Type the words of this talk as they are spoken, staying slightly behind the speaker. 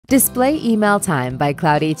Display Email Time by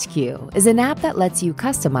cloudHQ is an app that lets you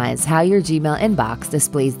customize how your Gmail inbox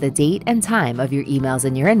displays the date and time of your emails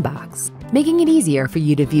in your inbox, making it easier for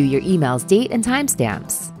you to view your email's date and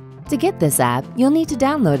timestamps. To get this app, you'll need to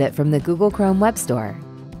download it from the Google Chrome Web Store.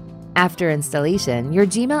 After installation, your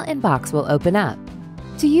Gmail inbox will open up.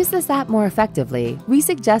 To use this app more effectively, we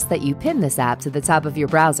suggest that you pin this app to the top of your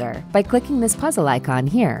browser by clicking this puzzle icon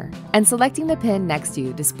here and selecting the pin next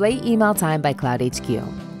to Display Email Time by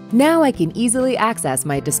cloudHQ. Now I can easily access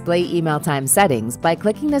my Display Email Time settings by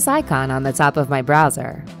clicking this icon on the top of my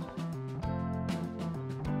browser.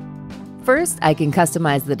 First, I can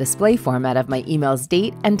customize the display format of my email's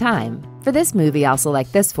date and time. For this movie, I'll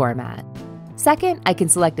select this format. Second, I can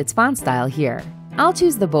select its font style here. I'll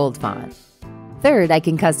choose the bold font. Third, I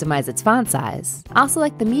can customize its font size. I'll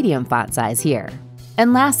select the medium font size here.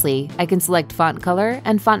 And lastly, I can select font color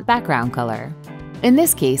and font background color. In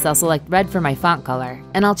this case, I'll select red for my font color,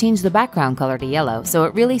 and I'll change the background color to yellow so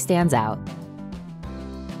it really stands out.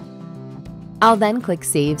 I'll then click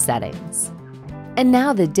Save Settings. And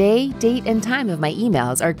now the day, date, and time of my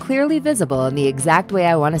emails are clearly visible in the exact way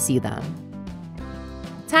I want to see them.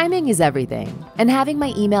 Timing is everything, and having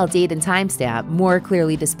my email date and timestamp more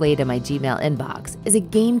clearly displayed in my Gmail inbox is a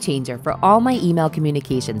game changer for all my email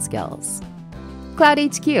communication skills.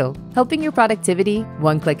 cloudHQ, helping your productivity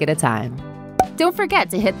one click at a time. Don't forget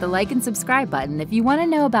to hit the like and subscribe button if you want to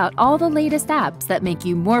know about all the latest apps that make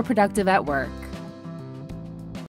you more productive at work.